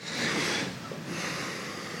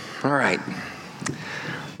All right.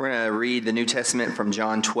 We're going to read the New Testament from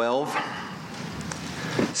John 12,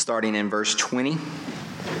 starting in verse 20.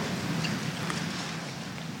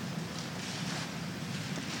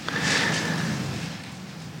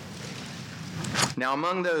 Now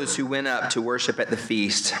among those who went up to worship at the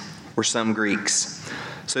feast were some Greeks.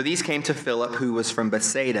 So these came to Philip, who was from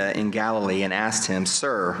Bethsaida in Galilee, and asked him,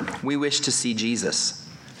 "Sir, we wish to see Jesus."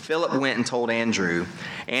 Philip went and told Andrew.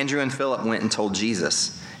 Andrew and Philip went and told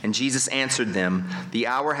Jesus. And Jesus answered them, "The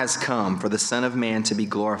hour has come for the Son of Man to be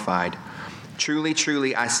glorified. Truly,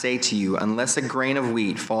 truly, I say to you, unless a grain of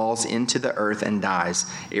wheat falls into the earth and dies,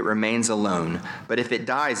 it remains alone. But if it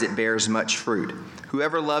dies, it bears much fruit.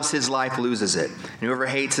 Whoever loves his life loses it, and whoever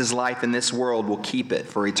hates his life in this world will keep it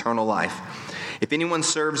for eternal life. If anyone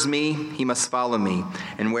serves me, he must follow me,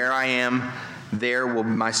 and where I am, there will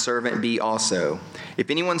my servant be also. If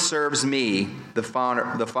anyone serves me, the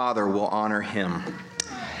Father will honor him."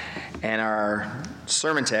 And our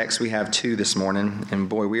sermon text, we have two this morning, and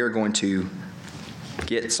boy, we are going to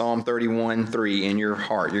get Psalm 31:3 in your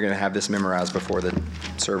heart. You're going to have this memorized before the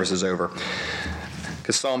service is over.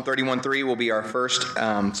 Because Psalm 31:3 will be our first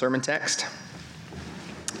sermon text.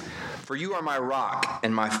 "For you are my rock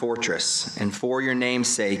and my fortress, and for your name's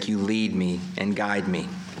sake you lead me and guide me."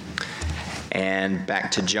 And back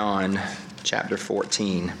to John chapter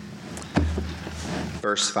 14,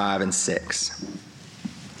 verse 5 and 6.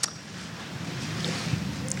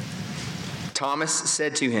 Thomas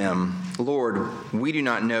said to him, "Lord, we do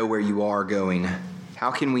not know where you are going.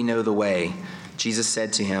 How can we know the way?" Jesus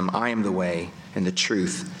said to him, "I am the way and the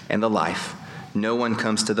truth and the life. No one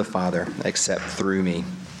comes to the Father except through me."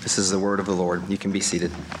 This is the word of the Lord. You can be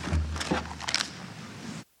seated.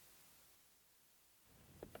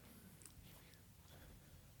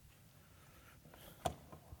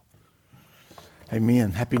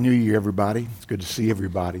 Amen. Happy New Year, everybody. It's good to see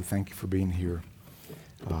everybody. Thank you for being here.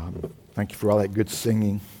 Thank you for all that good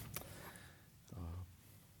singing.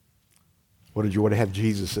 What a joy to have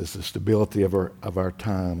Jesus as the stability of our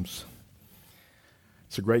times.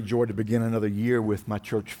 It's a great joy to begin another year with my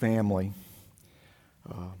church family.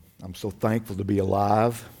 I'm so thankful to be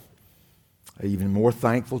alive. Even more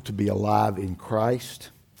thankful to be alive in Christ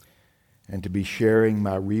and to be sharing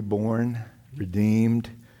my reborn, redeemed,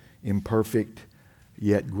 imperfect,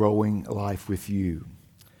 yet growing life with you.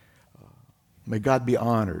 May God be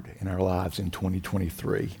honored in our lives in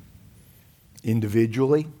 2023,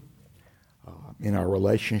 individually, in our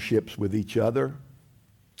relationships with each other,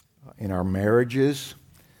 in our marriages,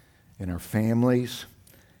 in our families,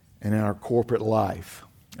 and in our corporate life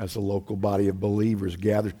as a local body of believers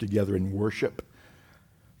gathered together in worship,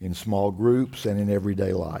 in small groups, and in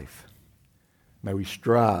everyday life. May we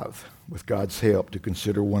strive, with God's help, to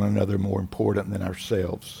consider one another more important than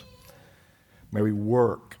ourselves. May we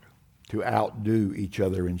work to outdo each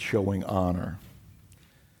other in showing honor.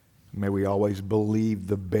 May we always believe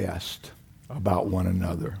the best about one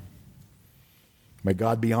another. May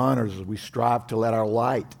God be honored as we strive to let our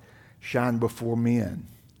light shine before men,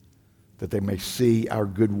 that they may see our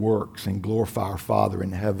good works and glorify our Father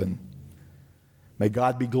in heaven. May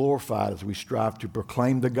God be glorified as we strive to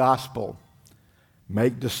proclaim the gospel,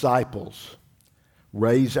 make disciples,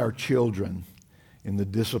 raise our children in the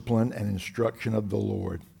discipline and instruction of the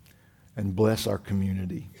Lord, and bless our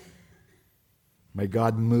community. May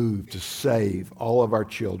God move to save all of our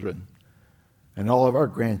children and all of our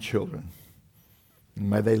grandchildren, and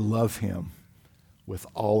may they love him with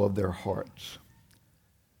all of their hearts.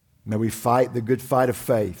 May we fight the good fight of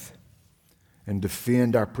faith and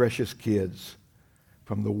defend our precious kids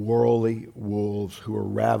from the worldly wolves who are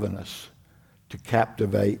ravenous to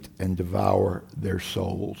captivate and devour their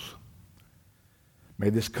souls. May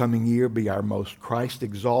this coming year be our most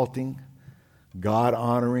Christ-exalting,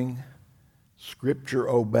 God-honoring,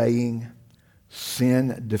 Scripture-obeying,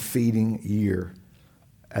 sin-defeating year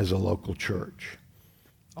as a local church.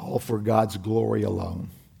 All for God's glory alone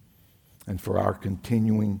and for our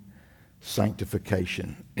continuing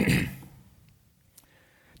sanctification.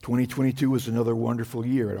 2022 was another wonderful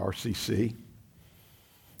year at RCC.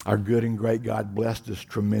 Our good and great God blessed us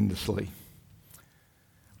tremendously.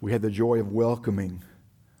 We had the joy of welcoming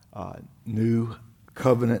new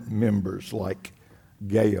covenant members like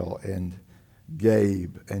Gail and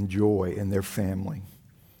Gabe and Joy and their family.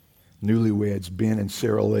 Newlyweds Ben and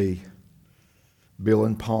Sarah Lee, Bill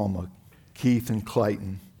and Palma, Keith and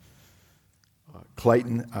Clayton,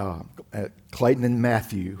 Clayton and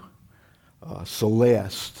Matthew,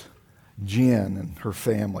 Celeste, Jen and her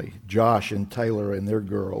family, Josh and Taylor and their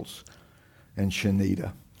girls, and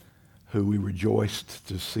Shanita, who we rejoiced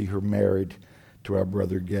to see her married to our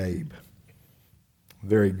brother Gabe.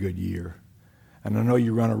 Very good year. And I know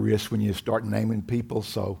you run a risk when you start naming people,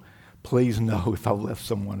 so please know if I've left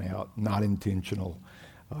someone out, not intentional.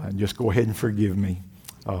 And just go ahead and forgive me.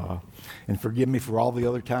 And forgive me for all the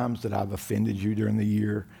other times that I've offended you during the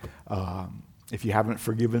year. If you haven't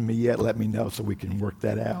forgiven me yet, let me know so we can work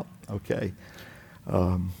that out, okay?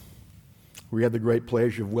 We had the great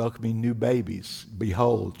pleasure of welcoming new babies.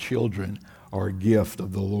 Behold, children are a gift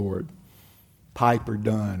of the Lord. Piper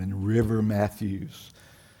Dunn and River Matthews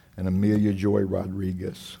and Amelia Joy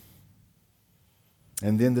Rodriguez.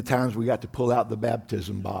 And then the times we got to pull out the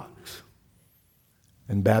baptism box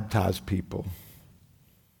and baptize people.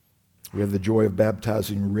 We had the joy of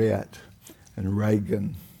baptizing Rhett and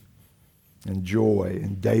Reagan and Joy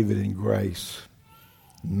and David and Grace,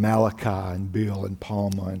 and Malachi and Bill and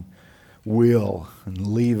Palma and Will and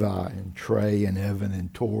Levi and Trey and Evan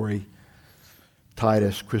and Tori,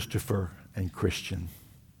 Titus, Christopher, and Christian.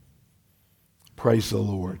 Praise the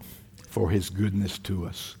Lord for his goodness to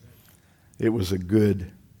us. It was a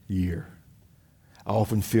good year. I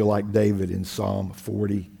often feel like David in Psalm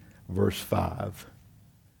 40, verse 5.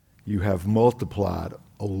 You have multiplied,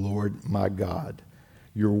 O Lord my God,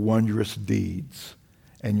 your wondrous deeds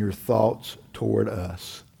and your thoughts toward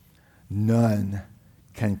us. None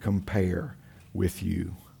can compare with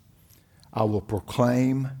you. I will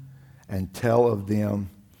proclaim and tell of them,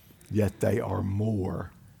 yet they are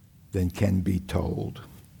more than can be told.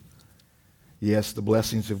 Yes, the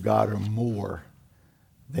blessings of God are more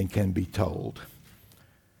than can be told.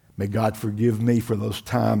 May God forgive me for those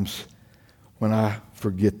times when I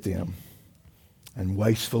forget them and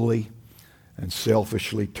wastefully and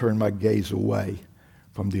selfishly turn my gaze away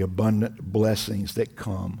from the abundant blessings that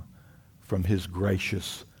come from his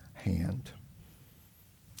gracious hand.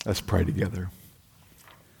 Let's pray together.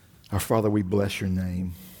 Our Father, we bless your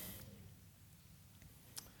name.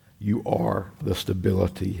 You are the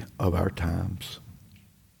stability of our times.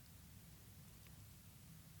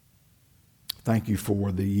 Thank you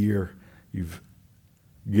for the year you've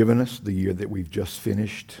given us, the year that we've just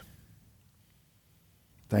finished.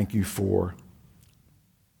 Thank you for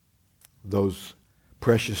those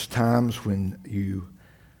precious times when you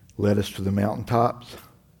led us to the mountaintops.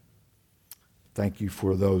 Thank you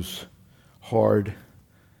for those hard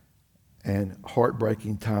and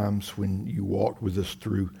heartbreaking times when you walked with us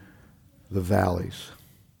through the valleys.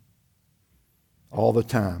 All the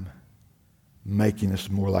time, making us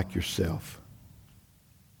more like yourself.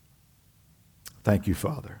 Thank you,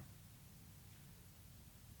 Father.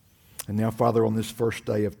 And now, Father, on this first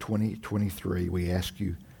day of 2023, we ask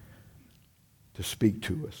you to speak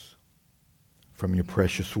to us from your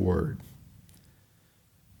precious word.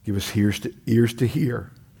 Give us ears to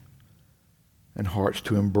hear and hearts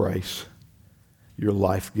to embrace your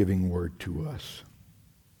life-giving word to us.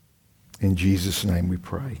 In Jesus' name we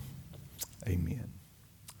pray. Amen.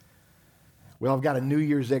 Well, I've got a New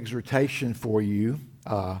Year's exhortation for you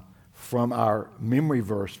from our memory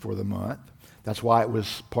verse for the month. That's why it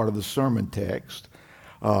was part of the sermon text.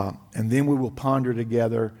 And then we will ponder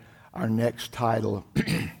together our next title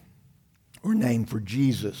or name for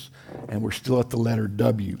Jesus. And we're still at the letter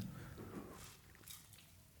W.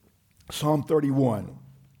 Psalm 31.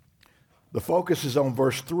 The focus is on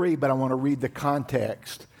verse 3, but I want to read the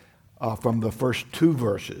context from the first two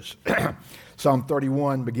verses. Psalm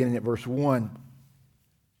 31, beginning at verse 1.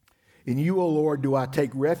 In you, O Lord, do I take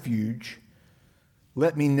refuge.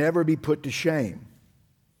 Let me never be put to shame.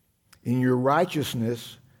 In your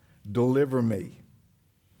righteousness, deliver me.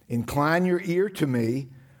 Incline your ear to me.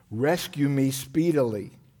 Rescue me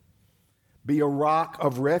speedily. Be a rock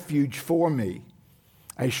of refuge for me,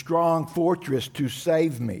 a strong fortress to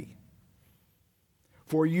save me.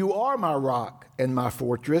 For you are my rock and my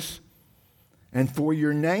fortress, and for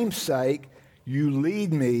your name's sake, you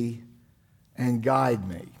lead me and guide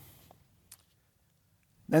me.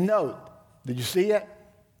 Now note, did you see it?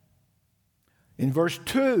 In verse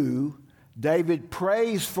 2, David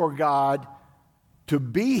prays for God to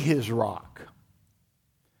be his rock.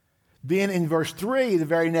 Then in verse 3, the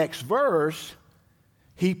very next verse,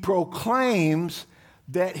 he proclaims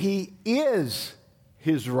that he is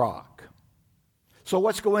his rock. So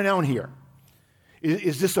what's going on here?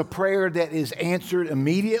 Is this a prayer that is answered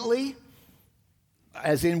immediately,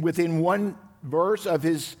 as in within one verse of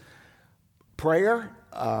his prayer?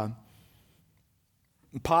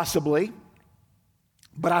 Possibly.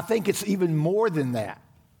 But I think it's even more than that.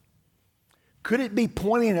 Could it be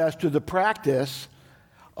pointing us to the practice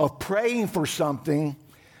of praying for something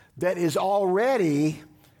that is already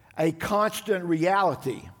a constant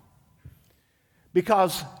reality?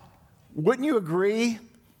 Because wouldn't you agree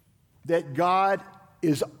that God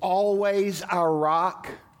is always our rock,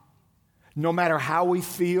 no matter how we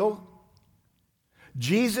feel.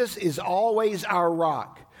 Jesus is always our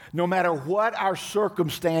rock, no matter what our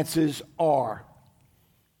circumstances are.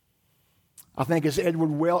 I think as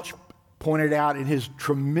Edward Welch pointed out in his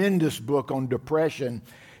tremendous book on depression,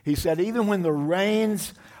 he said, even when the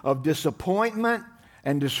rains of disappointment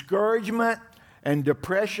and discouragement and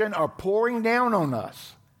depression are pouring down on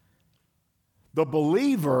us, the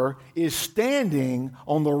believer is standing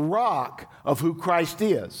on the rock of who Christ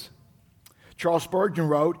is. Charles Spurgeon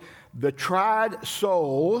wrote, the tried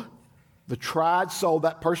soul,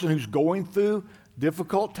 that person who's going through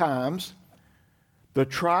difficult times, the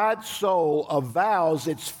tried soul avows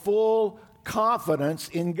its full confidence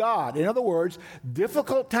in God. In other words,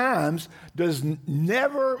 difficult times does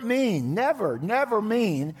never mean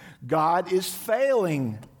God is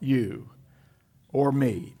failing you or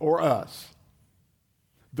me or us.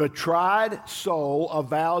 The tried soul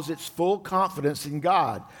avows its full confidence in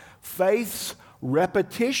God. Faith's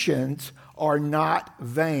repetitions are not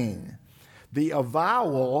vain. The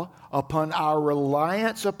avowal upon our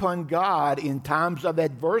reliance upon God in times of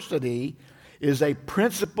adversity is a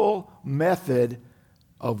principal method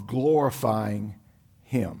of glorifying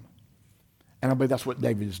Him. And I believe that's what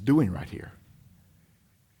David is doing right here.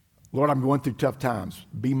 Lord, I'm going through tough times.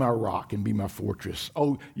 Be my rock and be my fortress.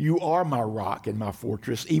 Oh, you are my rock and my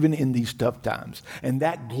fortress, even in these tough times. And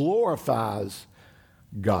that glorifies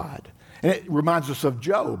God. And it reminds us of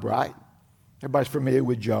Job, right? Everybody's familiar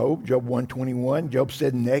with Job. Job 1:21. Job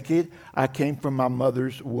said, naked I came from my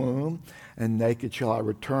mother's womb, and naked shall I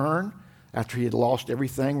return. After he had lost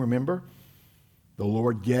everything, remember? The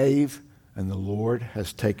Lord gave, and the Lord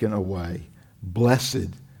has taken away.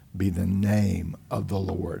 Blessed be the name of the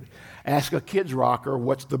Lord. Ask a kids rocker,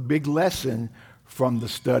 what's the big lesson from the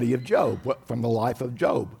study of Job, from the life of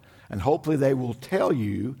Job? And hopefully they will tell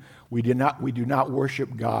you we do not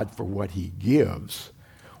worship God for what He gives.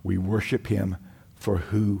 We worship Him for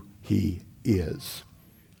who He is.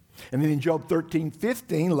 And then in Job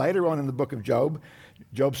 13:15, later on in the book of Job,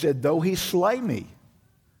 Job said, though He slay me,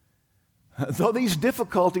 though these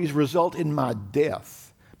difficulties result in my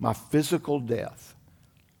death, my physical death,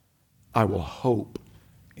 I will hope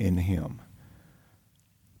in Him.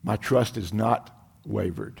 My trust is not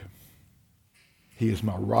wavered. He is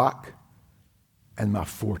my rock and my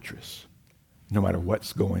fortress, no matter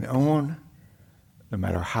what's going on, no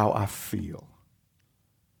matter how I feel.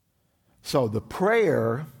 So the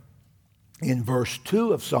prayer in verse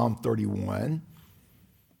 2 of Psalm 31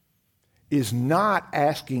 is not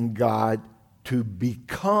asking God to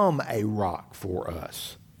become a rock for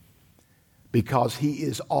us, because He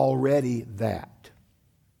is already that.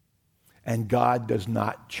 And God does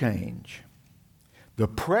not change. The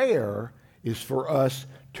prayer is for us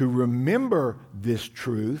to remember this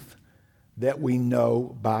truth that we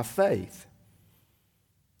know by faith.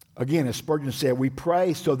 Again, as Spurgeon said, we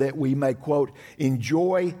pray so that we may, quote,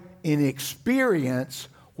 enjoy in experience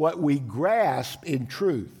what we grasp in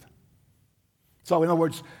truth. So in other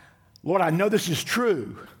words, Lord, I know this is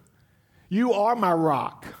true. You are my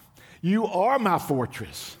rock. You are my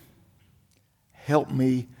fortress. Help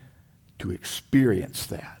me to experience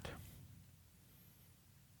that.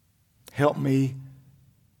 Help me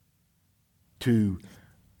to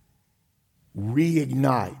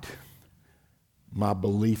reignite my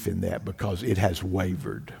belief in that, because it has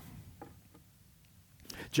wavered.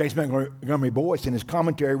 James Montgomery Boyce in his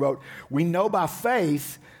commentary wrote, we know by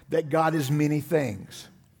faith that God is many things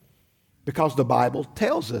because the Bible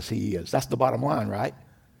tells us He is. That's the bottom line, right?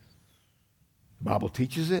 The Bible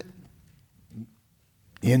teaches it.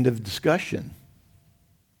 End of discussion.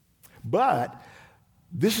 But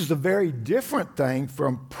this is a very different thing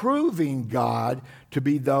from proving God to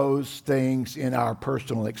be those things in our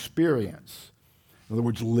personal experience. In other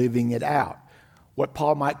words, living it out. What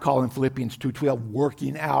Paul might call in Philippians 2:12,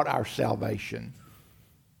 working out our salvation.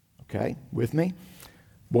 Okay, with me?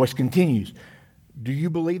 Boyce continues, do you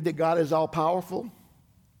believe that God is all-powerful?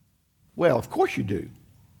 Well, of course you do.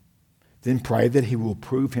 Then pray that He will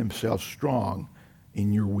prove Himself strong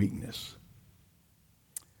in your weakness.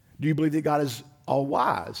 Do you believe that God is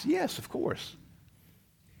all-wise? Yes, of course.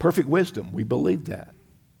 Perfect wisdom, we believe that.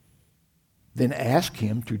 Then ask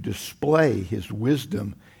Him to display His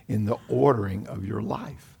wisdom in the ordering of your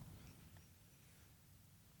life.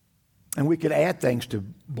 And we could add things to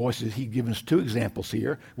Boyce's. He's given us two examples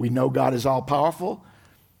here. We know God is all-powerful.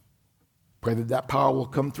 Pray that that power will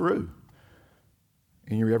come through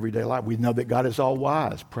in your everyday life. We know that God is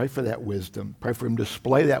all-wise. Pray for that wisdom. Pray for Him to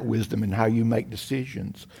display that wisdom in how you make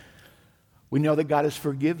decisions. We know that God is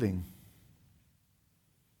forgiving.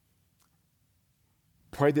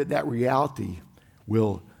 Pray that that reality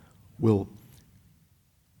will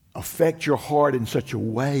affect your heart in such a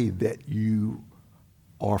way that you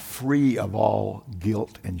are free of all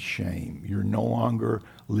guilt and shame. You're no longer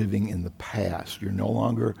living in the past. You're no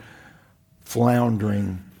longer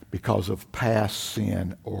floundering because of past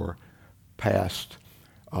sin or past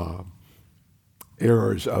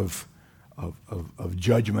errors of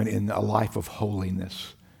judgment in a life of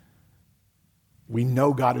holiness. We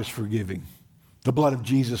know God is forgiving. The blood of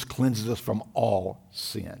Jesus cleanses us from all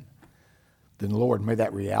sin. Then, Lord, may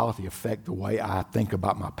that reality affect the way I think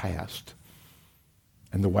about my past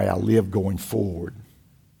and the way I live going forward.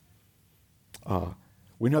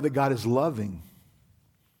 We know that God is loving.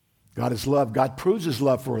 God is love. God proves his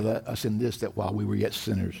love for us in this, that while we were yet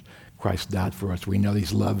sinners, Christ died for us. We know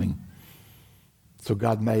he's loving. So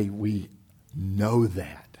God, may we know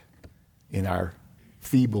that in our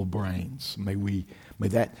feeble brains. May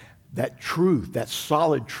that truth, that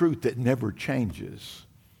solid truth that never changes,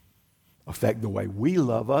 affect the way we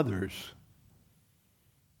love others.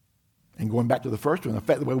 And going back to the first one,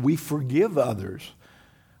 affect the way we forgive others.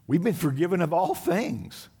 We've been forgiven of all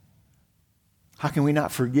things. How can we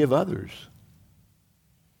not forgive others?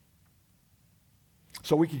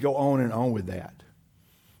 So we could go on and on with that.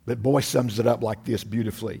 But Boyce sums it up like this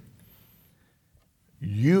beautifully.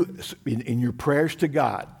 You, in your prayers to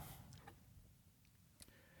God,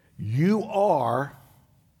 you are,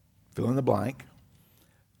 fill in the blank,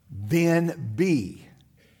 then be,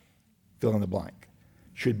 fill in the blank,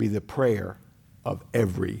 should be the prayer of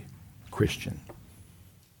every Christian.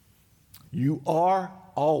 You are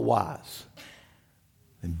all wise,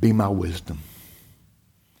 then be my wisdom.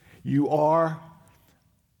 You are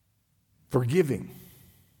forgiving,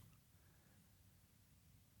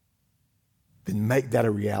 then make that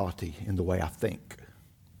a reality in the way I think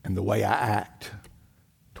and the way I act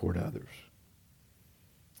toward others.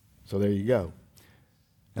 So there you go.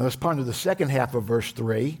 Now let's ponder the second half of verse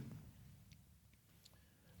 3.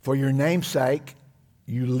 For your name's sake,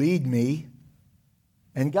 you lead me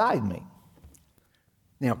and guide me.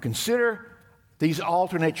 Now consider these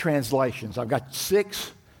alternate translations. I've got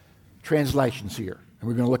 6 translations here, and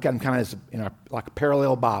we're going to look at them kind of like a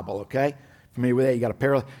parallel Bible, okay? Familiar with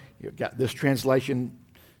that? You've got this translation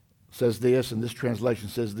says this, and this translation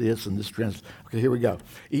says this, and this translation. Okay, here we go.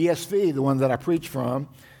 ESV, the one that I preach from,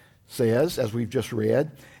 says, as we've just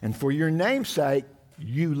read, and for your name's sake,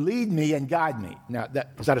 you lead me and guide me. Now,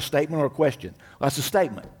 is that a statement or a question? Well, that's a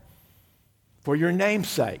statement. For your name's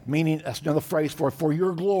sake, meaning that's another phrase for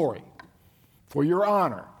your glory, for your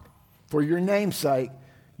honor, for your name's sake,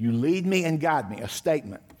 you lead me and guide me, a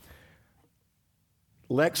statement.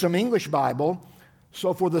 Lexham English Bible,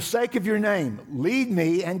 so for the sake of your name, lead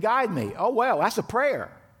me and guide me. Oh, well, that's a prayer.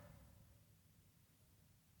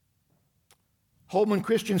 Holman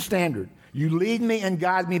Christian Standard, you lead me and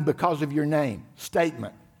guide me because of your name.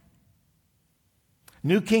 Statement.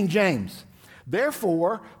 New King James,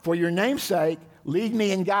 therefore, for your name's sake, lead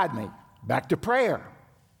me and guide me. Back to prayer.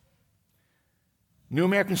 New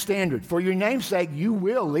American Standard, for your name's sake, you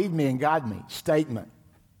will lead me and guide me. Statement.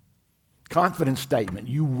 Confidence statement,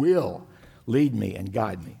 you will lead me and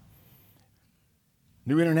guide me.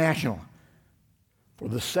 New International, for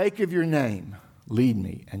the sake of your name, lead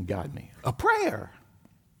me and guide me. A prayer.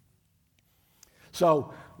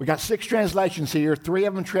 So we got 6 translations here, 3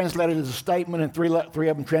 of them translated as a statement and 3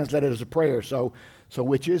 of them translated as a prayer. So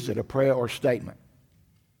which is it, a prayer or a statement?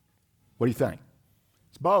 What do you think?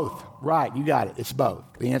 It's both. Right, you got it. It's both.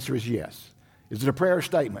 The answer is yes. Is it a prayer or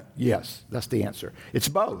statement? Yes, that's the answer. It's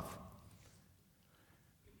both.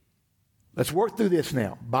 Let's work through this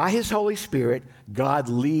now. By his Holy Spirit, God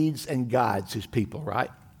leads and guides his people, right?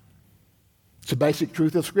 It's a basic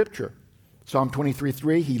truth of Scripture. Psalm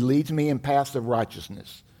 23:3, he leads me in paths of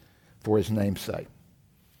righteousness for his name's sake.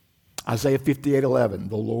 Isaiah 58:11,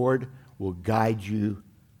 the Lord will guide you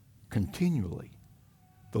continually.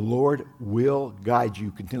 The Lord will guide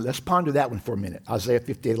you continually. Let's ponder that one for a minute. Isaiah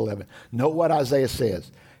 58:11. Note what Isaiah says.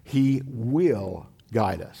 He will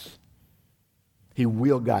guide us. He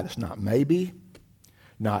will guide us. Not maybe,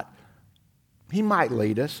 not he might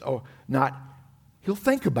lead us, or not he'll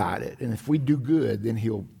think about it, and if we do good, then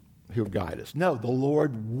he'll guide us. No, the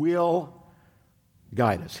Lord will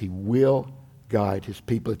guide us. He will guide his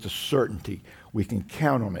people. It's a certainty. We can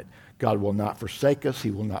count on it. God will not forsake us.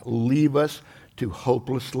 He will not leave us to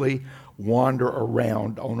hopelessly wander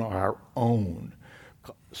around on our own.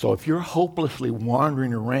 So if you're hopelessly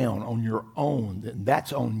wandering around on your own, then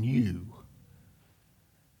that's on you.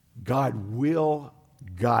 God will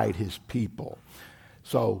guide his people.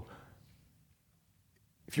 So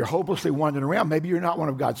If you're hopelessly wandering around, maybe you're not one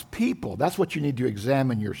of God's people. That's what you need to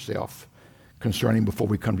examine yourself concerning before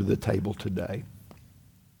we come to the table today.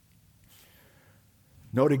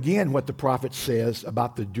 Note again what the prophet says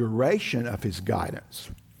about the duration of his guidance.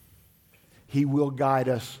 He will guide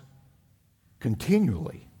us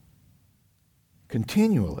continually.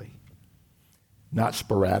 Continually. Not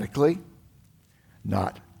sporadically,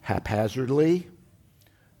 not haphazardly,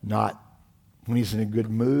 not when he's in a good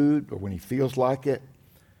mood or when he feels like it,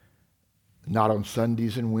 not on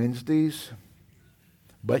Sundays and Wednesdays,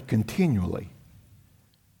 but continually,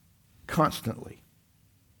 constantly,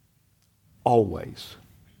 always,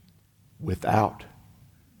 without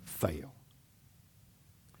fail.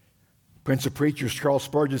 Prince of Preachers Charles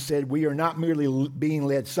Spurgeon said, "We are not merely being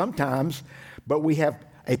led sometimes, but we have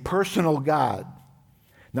a personal guide,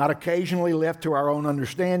 not occasionally left to our own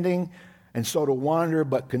understanding, and so to wander,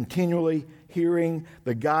 but continually hearing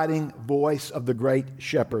the guiding voice of the great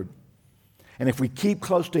shepherd. And if we keep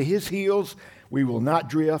close to his heels, we will not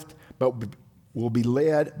drift, but will be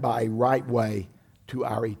led by a right way to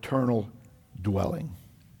our eternal dwelling."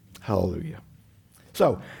 Hallelujah.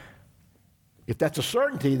 So, if that's a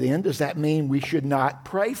certainty, then does that mean we should not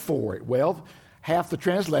pray for it? Well, half the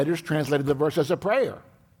translators translated the verse as a prayer.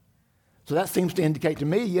 So that seems to indicate to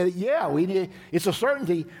me, it's a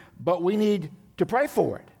certainty, but we need to pray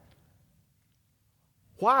for it.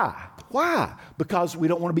 Why? Why? Because we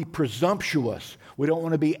don't want to be presumptuous. We don't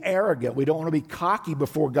want to be arrogant. We don't want to be cocky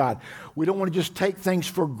before God. We don't want to just take things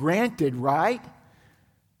for granted, right?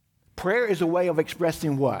 Prayer is a way of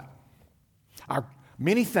expressing what? Our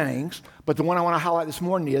many things, but the one I want to highlight this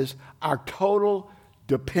morning is our total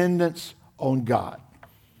dependence on God.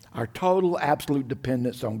 Our total, absolute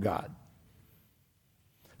dependence on God.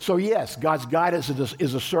 So yes, God's guidance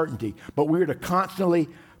is a certainty, but we're to constantly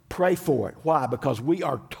pray for it. Why? Because we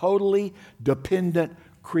are totally dependent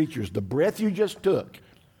creatures. The breath you just took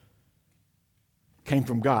came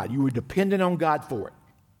from God. You were dependent on God for it.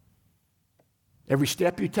 Every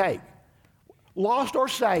step you take, lost or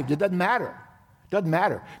saved, it doesn't matter. Doesn't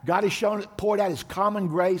matter. God has poured out his common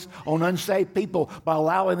grace on unsaved people by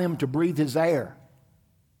allowing them to breathe his air.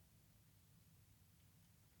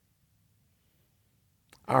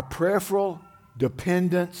 Our prayerful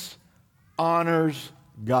dependence honors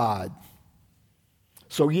God.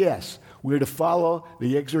 So yes, we're to follow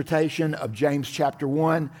the exhortation of James chapter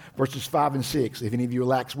 1, verses 5 and 6. If any of you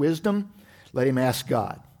lacks wisdom, let him ask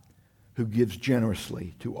God, who gives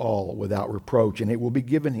generously to all without reproach, and it will be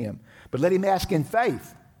given him. But let him ask in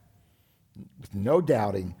faith, with no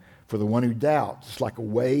doubting, for the one who doubts is like a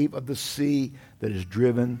wave of the sea that is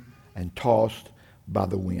driven and tossed by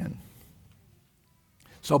the wind.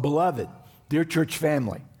 So, beloved, dear church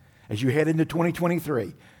family, as you head into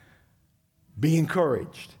 2023, be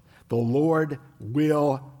encouraged. The Lord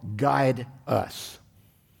will guide us.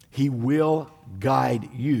 He will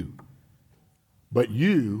guide you. But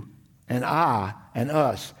you and I and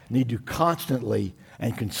us need to constantly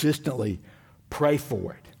and consistently pray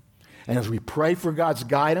for it. And as we pray for God's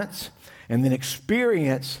guidance and then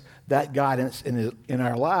experience that guidance in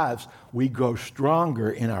our lives, we grow stronger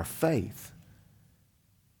in our faith.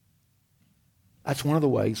 That's one of the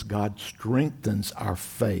ways God strengthens our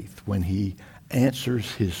faith, when he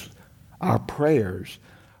answers our prayers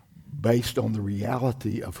based on the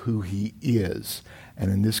reality of who he is.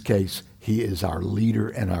 And in this case, he is our leader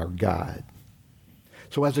and our guide.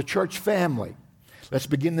 So as a church family, let's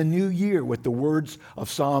begin the new year with the words of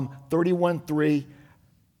Psalm 31:3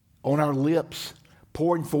 on our lips,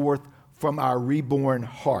 pouring forth from our reborn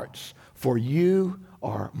hearts. For you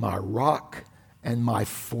are my rock and my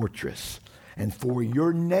fortress. And for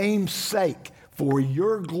your name's sake, for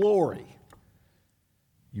your glory,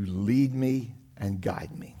 you lead me and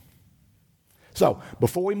guide me. So,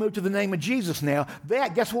 before we move to the name of Jesus now,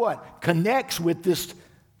 that, guess what, connects with this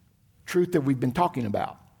truth that we've been talking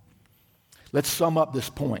about. Let's sum up this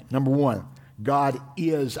point. Number one, God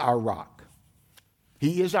is our rock.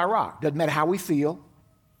 He is our rock. Doesn't matter how we feel.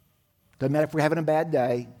 Doesn't matter if we're having a bad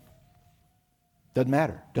day. Doesn't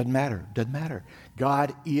matter. Doesn't matter. Doesn't matter.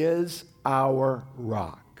 God is our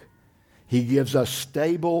rock. He gives us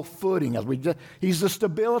stable footing. He's the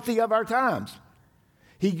stability of our times.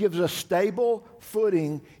 He gives us stable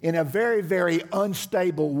footing in a very, very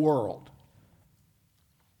unstable world.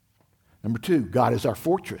 Number two, God is our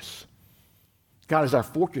fortress. God is our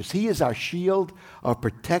fortress. He is our shield of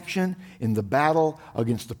protection in the battle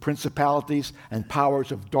against the principalities and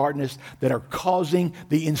powers of darkness that are causing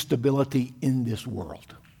the instability in this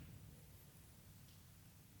world.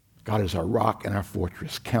 God is our rock and our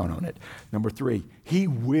fortress. Count on it. Number three, he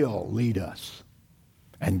will lead us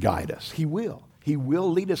and guide us. He will. He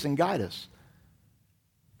will lead us and guide us.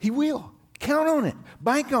 He will. Count on it.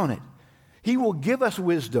 Bank on it. He will give us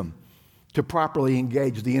wisdom to properly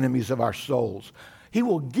engage the enemies of our souls. He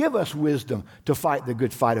will give us wisdom to fight the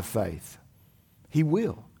good fight of faith. He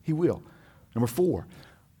will. He will. Number 4,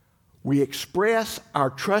 we express our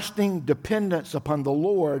trusting dependence upon the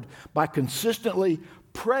Lord by consistently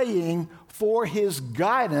praying for His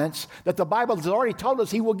guidance that the Bible has already told us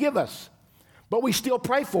He will give us. But we still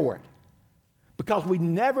pray for it because we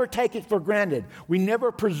never take it for granted. We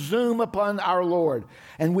never presume upon our Lord.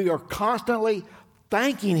 And we are constantly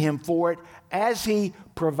thanking Him for it as He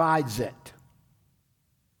provides it.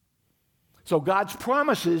 So God's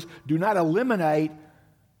promises do not eliminate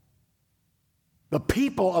the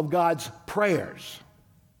people of God's prayers.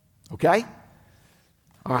 Okay?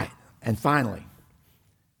 All right. And finally,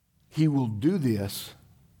 He will do this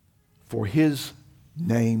for His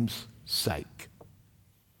name's sake.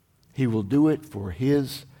 He will do it for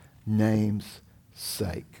His name's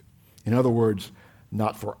sake. In other words,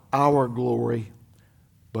 not for our glory,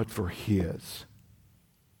 but for His.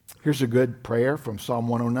 Here's a good prayer from Psalm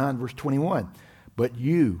 109, verse 21. But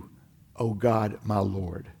you, O God, my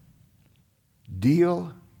Lord,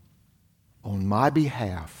 deal on my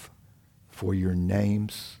behalf for your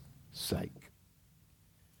name's sake.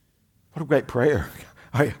 What a great prayer.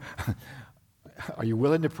 Are you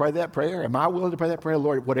willing to pray that prayer? Am I willing to pray that prayer?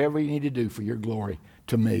 Lord, whatever you need to do for your glory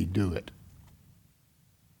to me, do it.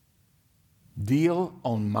 Deal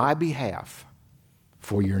on my behalf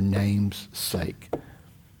for your name's sake.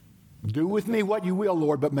 Do with me what you will,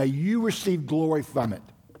 Lord, but may you receive glory from it.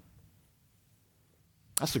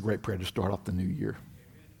 That's a great prayer to start off the new year.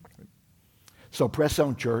 So press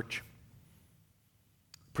on, church.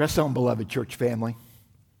 Press on, beloved church family.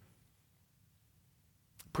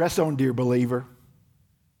 Press on, dear believer.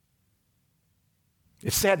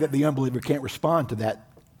 It's sad that the unbeliever can't respond to that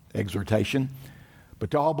exhortation, but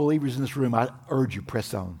to all believers in this room, I urge you,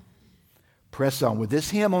 press on. Press on. With this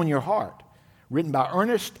hymn on your heart, written by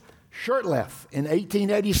Ernest Shurtleff in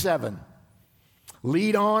 1887,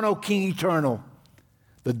 lead on, O King Eternal.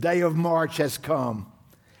 The day of March has come.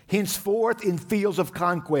 Henceforth in fields of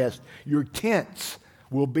conquest, your tents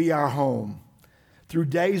will be our home. Through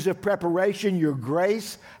days of preparation, your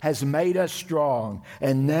grace has made us strong.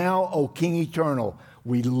 And now, O King Eternal,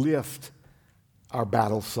 we lift our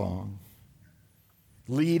battle song.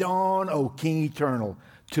 Lead on, O King Eternal,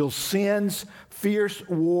 till sin's fierce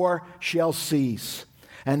war shall cease,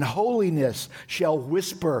 and holiness shall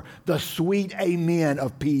whisper the sweet amen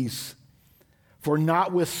of peace. For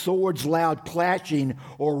not with swords loud clashing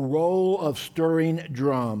or roll of stirring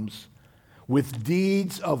drums, with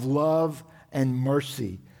deeds of love and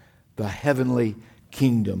mercy, the heavenly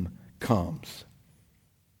kingdom comes.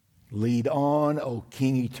 Lead on, O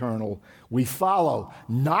King Eternal. We follow,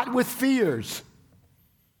 not with fears,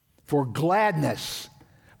 for gladness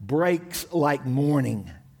breaks like morning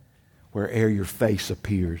where'er your face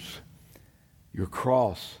appears. Your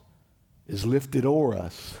cross is lifted o'er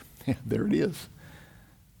us. There it is.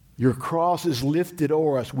 Your cross is lifted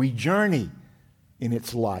o'er us. We journey in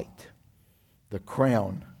its light. The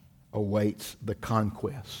crown awaits the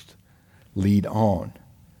conquest. Lead on,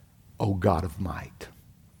 O God of might.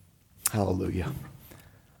 Hallelujah.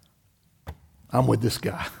 I'm with this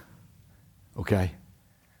guy, okay?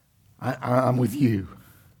 I'm with you.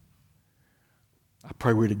 I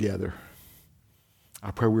pray we're together.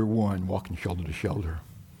 I pray we're one, walking shoulder to shoulder.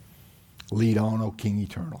 Lead on, O King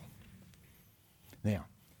Eternal. Now,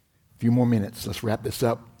 a few more minutes. Let's wrap this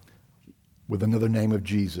up with another name of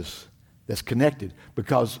Jesus that's connected,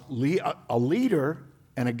 because a leader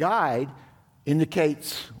and a guide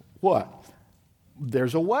indicates what?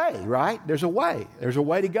 There's a way, right? There's a way. There's a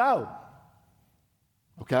way to go.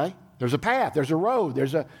 Okay? There's a path. There's a road.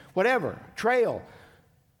 There's a whatever, trail.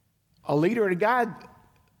 A leader and a guide,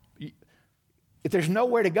 if there's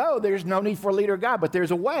nowhere to go, there's no need for a leader or guide, but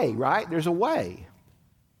there's a way, right? There's a way.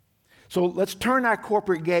 So let's turn our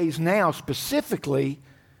corporate gaze now specifically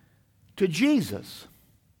to Jesus.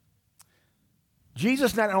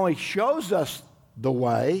 Jesus not only shows us the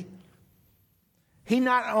way, He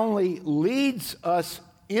not only leads us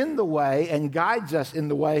in the way and guides us in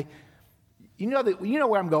the way. You know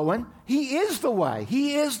where I'm going. He is the way.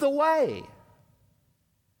 He is the way.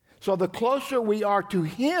 So the closer we are to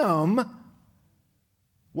Him,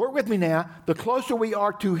 work with me now, the closer we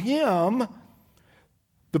are to Him,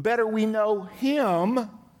 the better we know Him,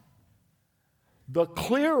 the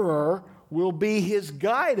clearer will be His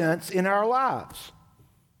guidance in our lives.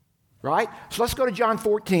 Right? So let's go to John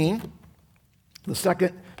 14, the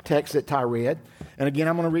second text that Ty read. And again,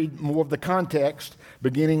 I'm going to read more of the context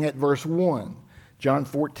beginning at verse 1. John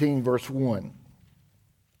 14, verse 1.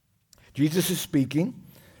 Jesus is speaking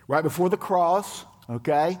right before the cross,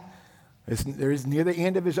 okay? There is near the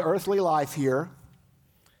end of his earthly life here.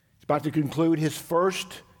 He's about to conclude his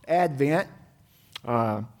first advent.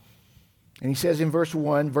 And he says in verse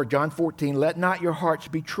 1, John 14, "Let not your hearts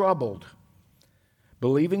be troubled.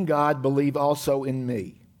 Believe in God, believe also in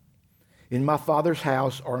me. In my Father's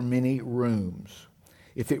house are many rooms.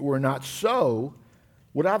 If it were not so,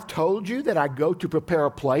 would I have told you that I go to prepare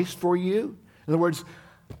a place for you?" In other words,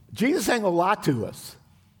 Jesus ain't going to lie to us.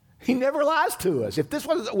 He never lies to us. If this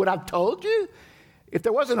was what I told you, if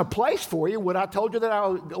there wasn't a place for you, would I have told you that I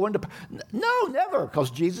was going to? No, never,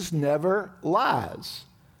 because Jesus never lies.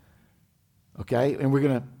 Okay, and we're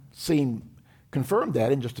going to see him confirm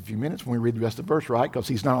that in just a few minutes when we read the rest of the verse, right? Because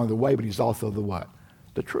he's not only the way, but he's also the what?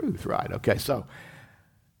 The truth, right? Okay, so,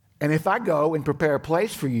 "And if I go and prepare a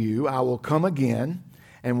place for you, I will come again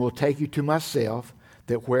and will take you to myself,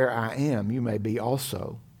 that where I am, you may be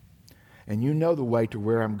also. And you know the way to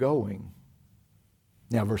where I'm going."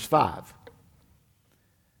 Now, verse 5.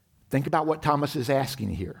 Think about what Thomas is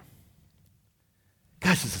asking here.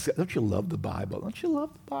 Gosh, don't you love the Bible? Don't you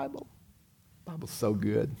love the Bible? The Bible's so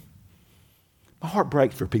good. My heart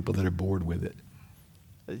breaks for people that are bored with it.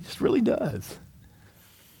 It just really does.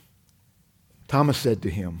 Thomas said to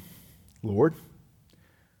him, "Lord,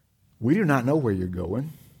 we do not know where you're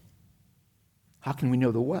going. How can we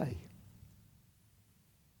know the way?"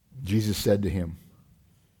 Jesus said to him,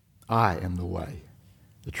 "I am the way,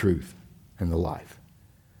 the truth, and the life.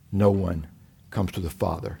 No one comes to the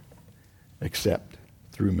Father except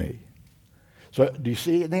through me." So do you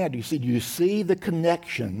see it now? Do you see the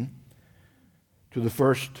connection to the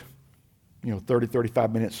first 30,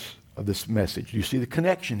 35 minutes of this message? Do you see the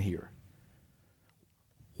connection here?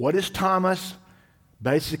 What is Thomas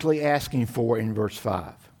basically asking for in verse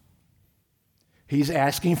 5? He's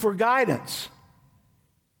asking for guidance.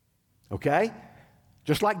 Okay?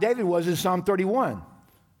 Just like David was in Psalm 31.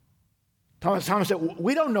 Thomas said,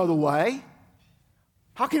 "We don't know the way.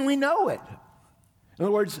 How can we know it?" In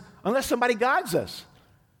other words, unless somebody guides us.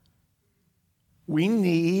 We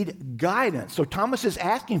need guidance. So Thomas is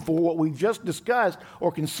asking for what we've just discussed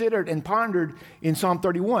or considered and pondered in Psalm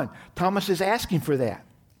 31. Thomas is asking for that.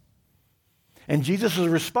 And Jesus'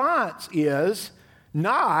 response is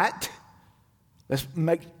not,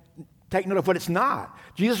 take note of what it's not.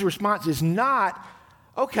 Jesus' response is not,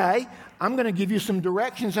 "Okay, I'm going to give you some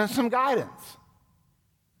directions and some guidance."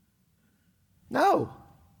 No.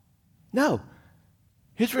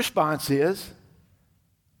 His response is,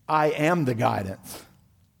 "I am the guidance.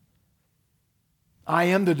 I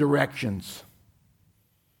am the directions.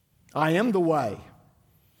 I am the way.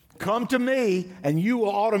 Come to me and you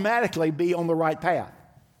will automatically be on the right path."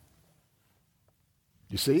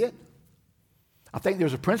 You see it? I think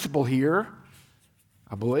there's a principle here.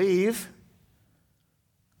 I believe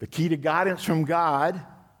the key to guidance from God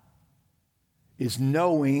is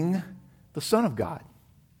knowing the Son of God.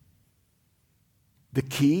 The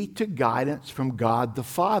key to guidance from God the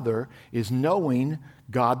Father is knowing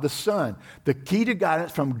God the Son. The key to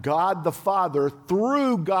guidance from God the Father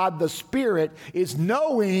through God the Spirit is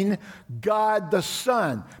knowing God the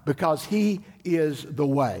Son, because he is the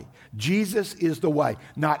way. Jesus is the way.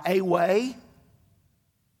 Not a way.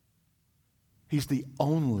 He's the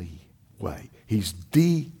only way. He's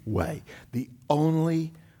the way. The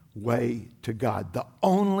only way to God. The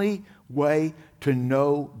only way to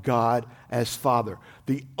know God as Father.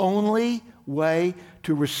 The only way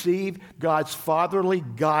to receive God's fatherly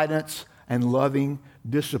guidance and loving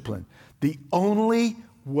discipline. The only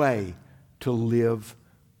way to live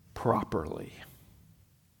properly.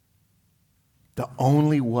 The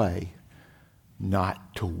only way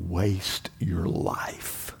not to waste your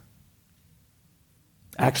life.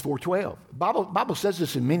 Acts 4:12. Bible says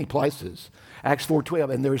this in many places. Acts 4:12,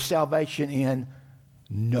 and there is salvation in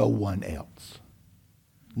no one else.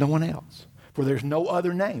 No one else. For there's no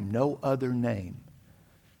other name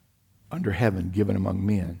under heaven given among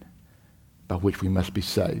men by which we must be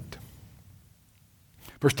saved.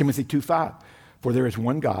 1 Timothy 2:5. For there is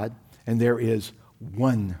one God and there is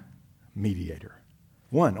one mediator.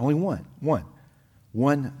 Only one.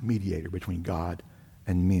 One mediator between God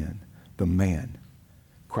and men. The man,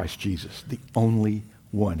 Christ Jesus. The only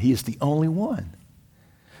one. He is the only one.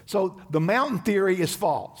 So the mountain theory is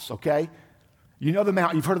false, okay? You know the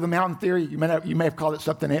mountain. You've heard of the mountain theory. You may have called it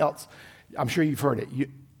something else. I'm sure you've heard it.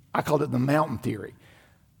 I called it the mountain theory.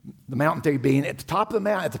 The mountain theory being at the top of the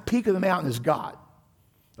mountain, at the peak of the mountain is God,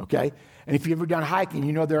 okay? And if you've ever done hiking,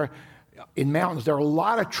 you know in mountains there are a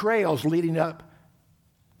lot of trails leading up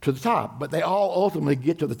to the top, but they all ultimately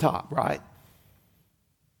get to the top, right?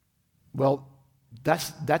 Well,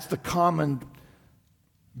 that's the common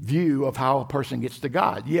view of how a person gets to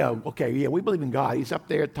God. Yeah, okay, yeah, we believe in God. He's up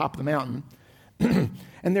there at the top of the mountain.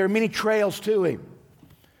 And there are many trails to him.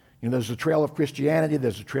 You know, there's a trail of Christianity,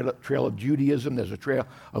 there's a trail of Judaism, there's a trail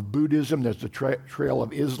of Buddhism, there's a trail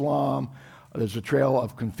of Islam, there's a trail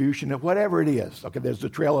of Confucian, whatever it is. Okay, there's a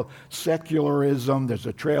trail of secularism, there's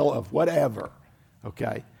a trail of whatever.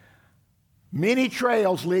 Okay. Many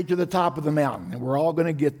trails lead to the top of the mountain, and we're all going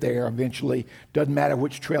to get there eventually. Doesn't matter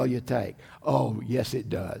which trail you take. Oh, yes, it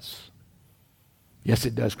does. Yes,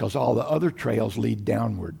 it does, because all the other trails lead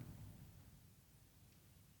downward.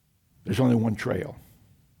 There's only one trail.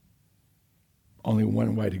 Only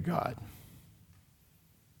one way to God.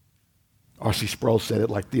 R.C. Sproul said it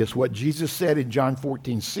like this: what Jesus said in John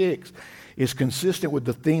 14:6 is consistent with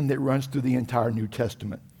the theme that runs through the entire New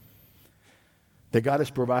Testament. That God has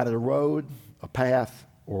provided a road, a path,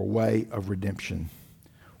 or a way of redemption,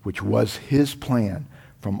 which was his plan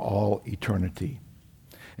from all eternity.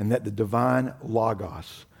 And that the divine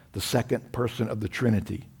Logos, the second person of the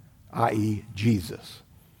Trinity, i.e. Jesus,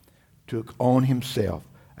 took on himself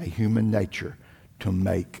a human nature to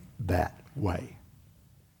make that way.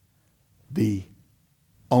 The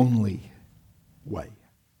only way.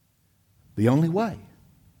 The only way.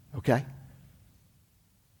 Okay?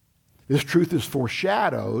 This truth is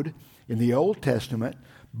foreshadowed in the Old Testament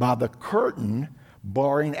by the curtain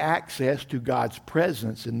barring access to God's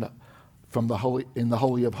presence in the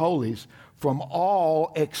Holy of Holies from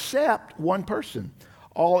all except one person,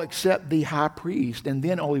 all except the high priest, and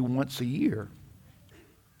then only once a year.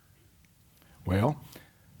 Well,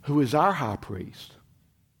 who is our high priest?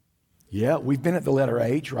 Yeah, we've been at the letter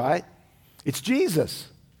H, right? It's Jesus.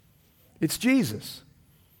 It's Jesus.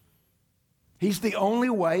 He's the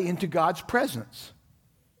only way into God's presence.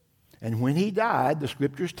 And when he died, the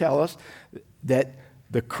scriptures tell us that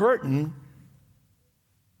the curtain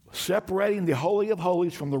separating the Holy of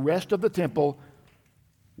Holies from the rest of the temple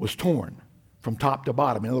was torn from top to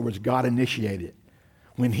bottom. In other words, God initiated it.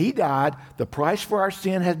 When he died, the price for our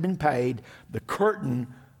sin had been paid. The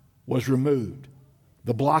curtain was removed.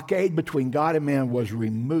 The blockade between God and man was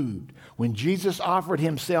removed. When Jesus offered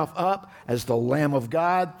himself up as the Lamb of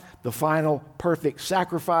God, the final perfect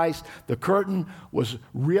sacrifice, the curtain was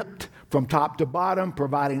ripped from top to bottom,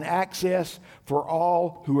 providing access for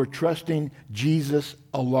all who are trusting Jesus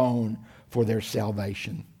alone for their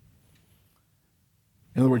salvation.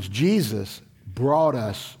 In other words, Jesus brought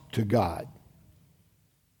us to God.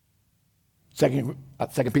 2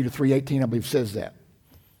 Peter 3:18, I believe, says that.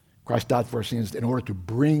 Christ died for our sins in order to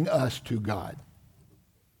bring us to God.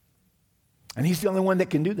 And he's the only one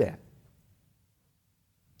that can do that.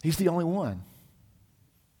 He's the only one.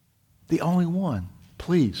 The only one.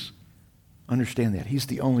 Please understand that. He's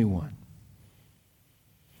the only one.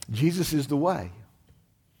 Jesus is the way.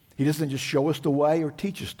 He doesn't just show us the way or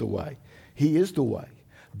teach us the way. He is the way.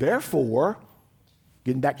 Therefore,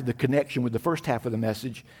 getting back to the connection with the first half of the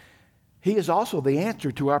message, he is also the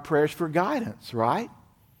answer to our prayers for guidance, right?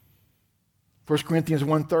 1 Corinthians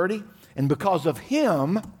 1:30, and because of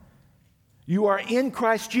him, you are in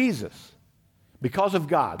Christ Jesus. Because of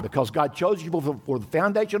God, because God chose you before the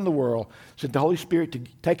foundation of the world, sent the Holy Spirit to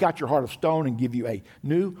take out your heart of stone and give you a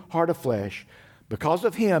new heart of flesh. Because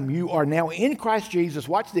of him, you are now in Christ Jesus,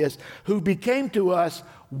 watch this, who became to us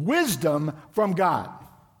wisdom from God.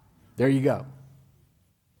 There you go.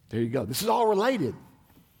 There you go. This is all related.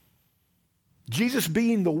 Jesus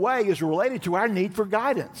being the way is related to our need for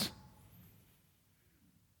guidance.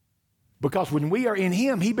 Because when we are in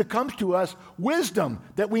him, he becomes to us wisdom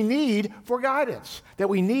that we need for guidance, that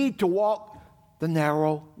we need to walk the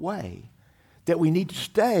narrow way, that we need to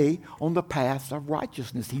stay on the path of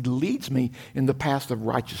righteousness. He leads me in the path of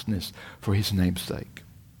righteousness for his name's sake.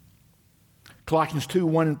 Colossians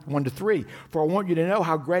 2:1-3, for I want you to know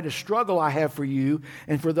how great a struggle I have for you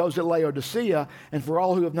and for those at Laodicea and for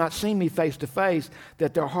all who have not seen me face to face,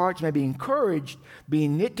 that their hearts may be encouraged,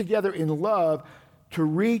 being knit together in love, to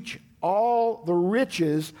reach all the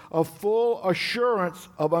riches of full assurance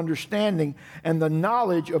of understanding and the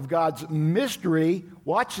knowledge of God's mystery,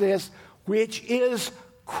 watch this, which is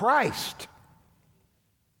Christ.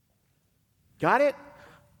 Got it?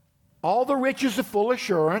 All the riches of full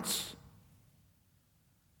assurance,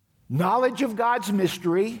 knowledge of God's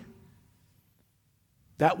mystery,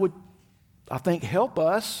 that would, I think, help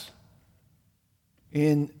us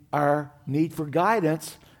in our need for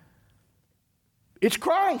guidance. It's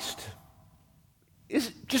Christ. It's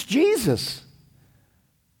just Jesus.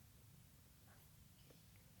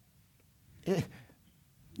 You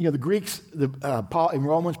know, the Greeks, Paul in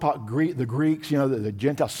Romans, the Greeks, you know, the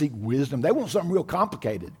Gentiles seek wisdom. They want something real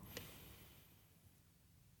complicated.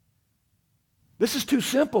 This is too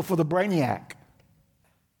simple for the brainiac.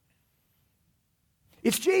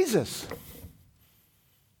 It's Jesus.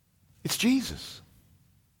 It's Jesus.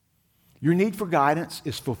 Your need for guidance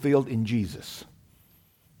is fulfilled in Jesus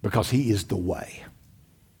because he is the way.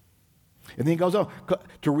 And then he goes on,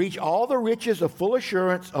 to reach all the riches of full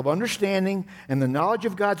assurance of understanding and the knowledge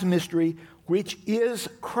of God's mystery, which is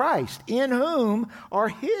Christ, in whom are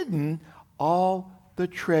hidden all the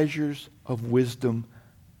treasures of wisdom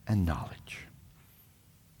and knowledge.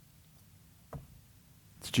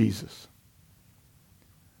 It's Jesus.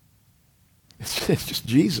 It's just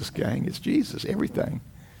Jesus, gang. It's Jesus, everything.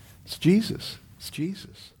 It's Jesus. It's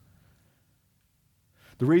Jesus.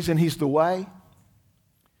 The reason he's the way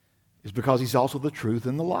is because he's also the truth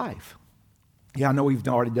and the life. Yeah, I know we've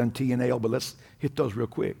already done T and L, but let's hit those real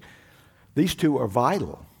quick. These two are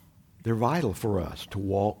vital. They're vital for us to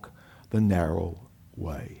walk the narrow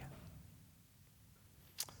way.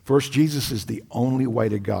 First, Jesus is the only way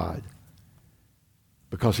to God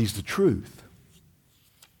because he's the truth.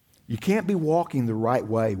 You can't be walking the right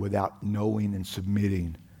way without knowing and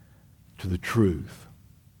submitting to the truth.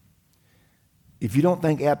 If you don't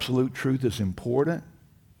think absolute truth is important,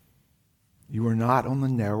 you are not on the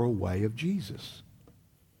narrow way of Jesus.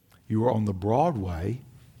 You are on the broad way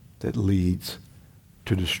that leads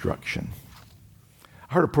to destruction.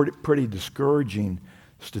 I heard a pretty discouraging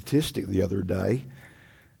statistic the other day,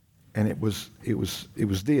 and it was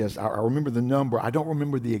this. I remember the number. I don't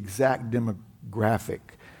remember the exact demographic.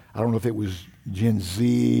 I don't know if it was Gen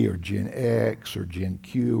Z or Gen X or Gen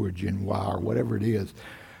Q or Gen Y or whatever it is,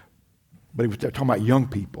 but they're talking about young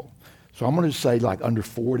people. So I'm going to say like under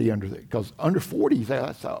 40, because under 40,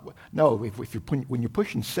 no, when you're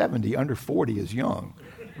pushing 70, under 40 is young.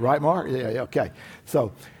 Right, Mark? Yeah, okay.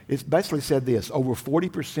 So it's basically said this, over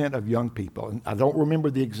 40% of young people, and I don't remember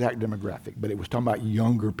the exact demographic, but it was talking about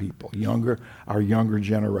younger people, our younger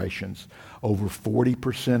generations. Over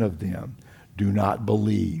 40% of them do not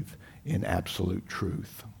believe in absolute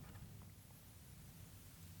truth.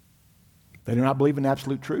 They do not believe in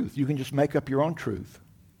absolute truth. You can just make up your own truth.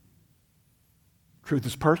 Truth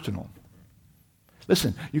is personal.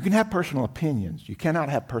 Listen, you can have personal opinions. You cannot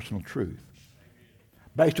have personal truth.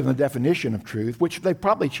 Based on the definition of truth, which they've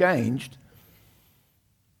probably changed,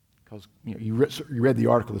 because you read the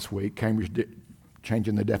article this week, Cambridge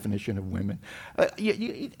changing the definition of women. Do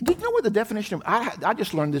you know what the definition of, I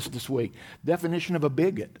just learned this week, definition of a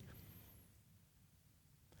bigot.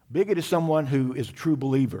 Bigot is someone who is a true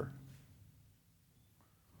believer.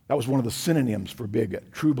 That was one of the synonyms for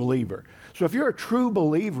bigot, true believer. So if you're a true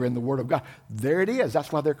believer in the Word of God, there it is.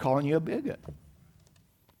 That's why they're calling you a bigot.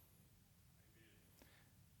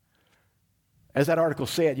 As that article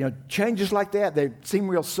said, changes like that, they seem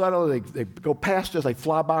real subtle. They go past us, they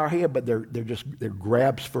fly by our head, but they're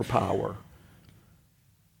grabs for power.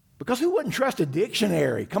 Because who wouldn't trust a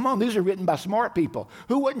dictionary? Come on, these are written by smart people.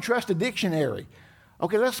 Who wouldn't trust a dictionary?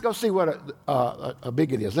 Okay, let's go see what a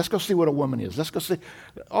bigot is. Let's go see what a woman is. Let's go see.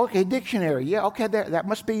 Okay, dictionary. Yeah, okay, that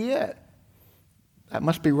must be it. That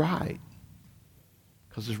must be right.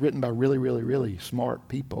 Because it's written by really, really, really smart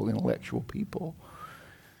people, intellectual people.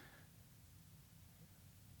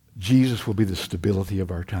 Jesus will be the stability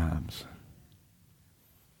of our times.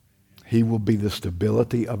 He will be the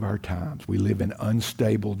stability of our times. We live in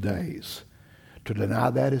unstable days. To deny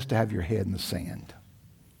that is to have your head in the sand.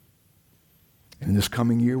 And in this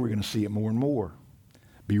coming year, we're going to see it more and more.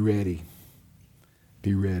 Be ready.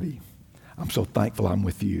 Be ready. I'm so thankful I'm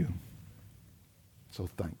with you. So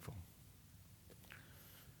thankful.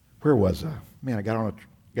 Where was I? Man, I got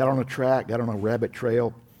on a track, got on a rabbit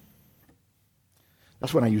trail.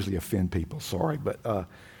 That's when I usually offend people, sorry. But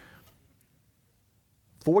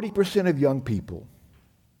 40% of young people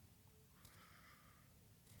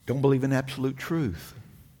don't believe in absolute truth.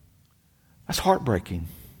 That's heartbreaking.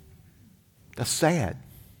 That's sad.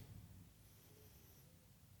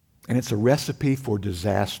 And it's a recipe for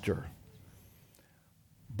disaster.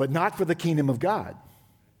 But not for the kingdom of God.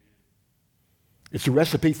 It's a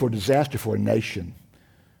recipe for disaster for a nation,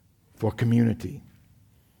 for a community,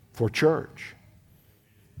 for church,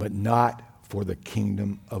 but not for the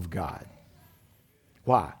kingdom of God.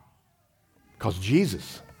 Why? Because of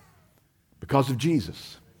Jesus.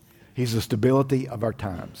 He's the stability of our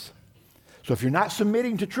times. So if you're not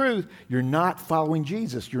submitting to truth, you're not following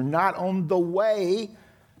Jesus. You're not on the way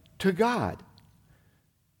to God.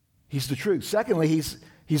 He's the truth. Secondly, he's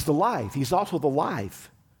the life. He's also the life.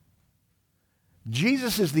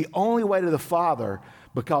 Jesus is the only way to the Father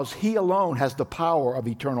because he alone has the power of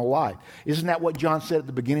eternal life. Isn't that what John said at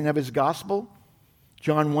the beginning of his gospel?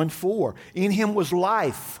 John 1:4. In him was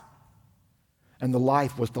life, and the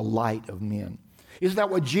life was the light of men. Isn't that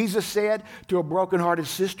what Jesus said to a brokenhearted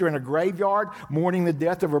sister in a graveyard mourning the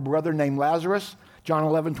death of her brother named Lazarus? John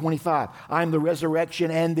 11:25. I am the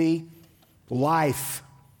resurrection and the life.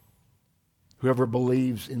 Whoever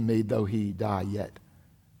believes in me, though he die, yet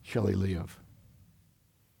shall he live.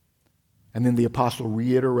 And then the apostle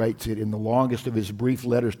reiterates it in the longest of his brief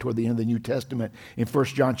letters toward the end of the New Testament in 1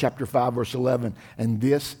 John chapter 5, verse 11. And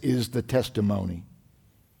this is the testimony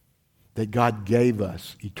that God gave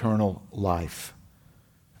us eternal life.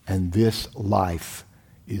 And this life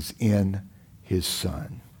is in his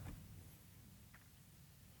Son.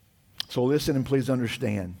 So listen and please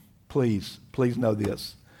understand. Please know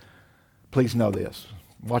this. Please know this.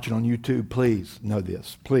 Watch it on YouTube. Please know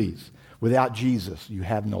this. Please. Without Jesus, you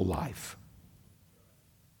have no life.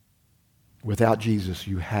 Without Jesus,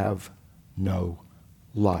 you have no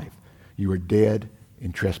life. You are dead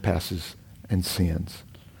in trespasses and sins.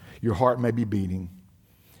 Your heart may be beating,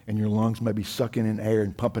 and your lungs may be sucking in air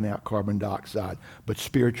and pumping out carbon dioxide. But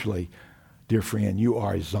spiritually, dear friend, you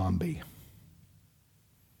are a zombie.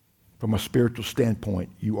 From a spiritual standpoint,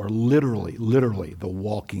 you are literally the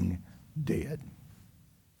walking dead.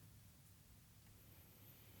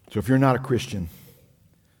 So if you're not a Christian,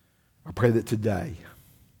 I pray that today,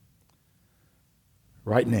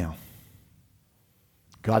 right now,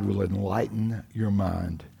 God will enlighten your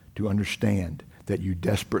mind to understand that you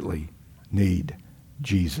desperately need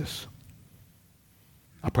Jesus.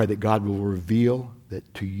 I pray that God will reveal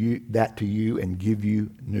that to you and give you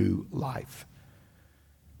new life.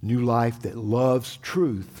 New life that loves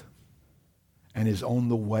truth and is on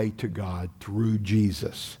the way to God through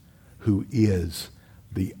Jesus, who is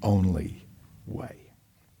the only way.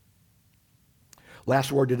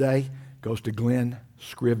 Last word today goes to Glenn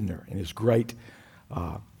Scrivener in his great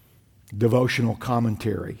devotional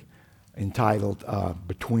commentary entitled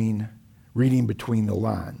Reading Between the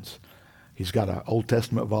Lines. He's got an Old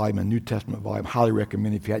Testament volume, a New Testament volume. Highly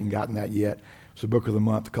recommend if you hadn't gotten that yet. It's the book of the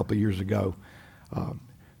month a couple of years ago.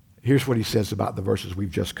 Here's what he says about the verses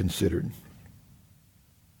we've just considered.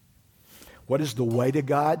 What is the way to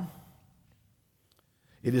God?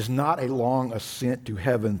 It is not a long ascent to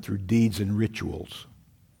heaven through deeds and rituals.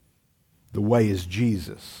 The way is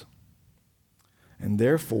Jesus. And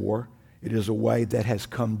therefore, it is a way that has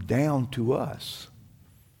come down to us.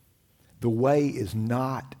 The way is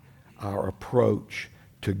not our approach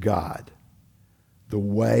to God. The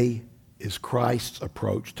way is Christ's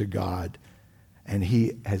approach to God, and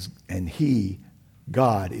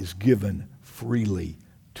God, is given freely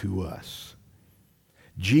to us.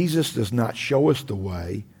 Jesus does not show us the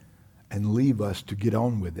way and leave us to get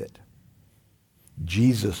on with it.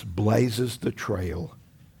 Jesus blazes the trail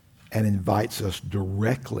and invites us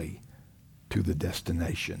directly to the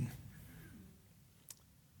destination.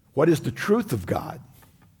 What is the truth of God?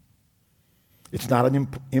 It's not an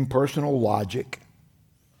impersonal logic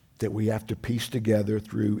that we have to piece together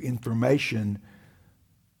through information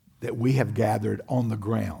that we have gathered on the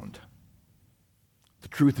ground. The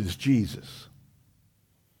truth is Jesus.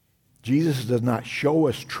 Jesus does not show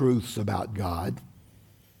us truths about God.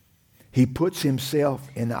 He puts himself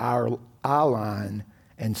in our eye line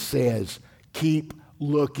and says, keep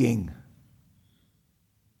looking.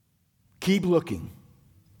 Keep looking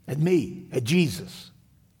at me, at Jesus.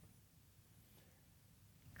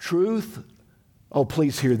 Truth, oh,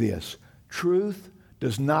 please hear this. Truth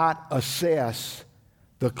does not assess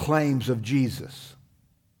the claims of Jesus.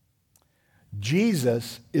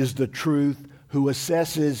 Jesus is the truth who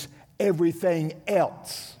assesses everything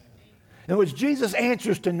else. In other words, Jesus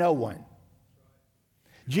answers to no one.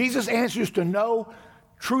 Jesus answers to no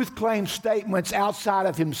truth claim statements outside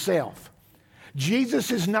of himself.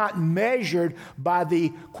 Jesus is not measured by the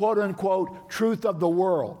quote-unquote truth of the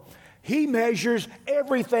world. He measures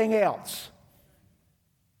everything else.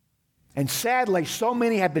 And sadly, so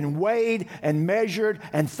many have been weighed and measured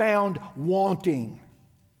and found wanting.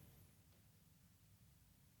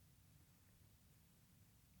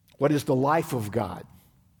 What is the life of God?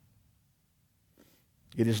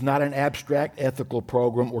 It is not an abstract ethical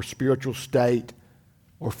program or spiritual state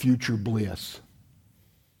or future bliss.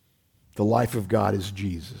 The life of God is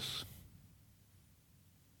Jesus.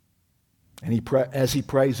 And as he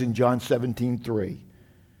prays in John 17:3,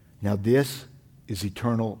 now this is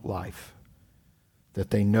eternal life, that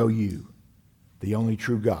they know you, the only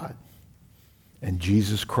true God, and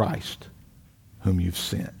Jesus Christ, whom you've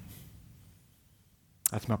sent.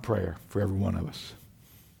 That's my prayer for every one of us.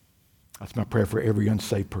 That's my prayer for every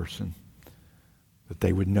unsaved person, that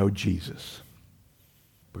they would know Jesus,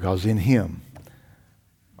 because in him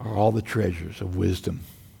are all the treasures of wisdom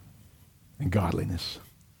and godliness.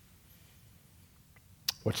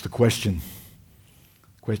 What's the question?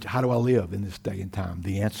 Question, how do I live in this day and time?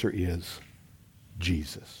 The answer is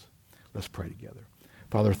Jesus. Let's pray together.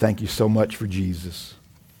 Father, thank you so much for Jesus.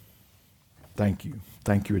 Thank you.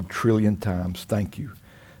 Thank you a trillion times. Thank you.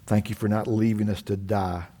 Thank you for not leaving us to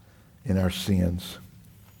die in our sins.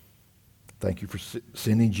 Thank you for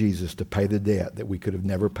sending Jesus to pay the debt that we could have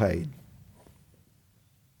never paid.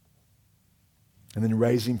 And then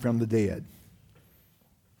raising from the dead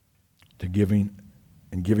to giving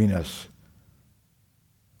us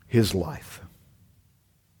his life.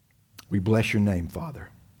 We bless your name, Father,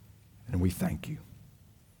 and we thank you.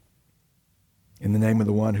 In the name of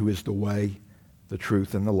the one who is the way, the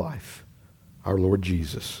truth, and the life, our Lord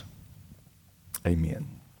Jesus.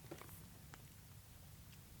 Amen.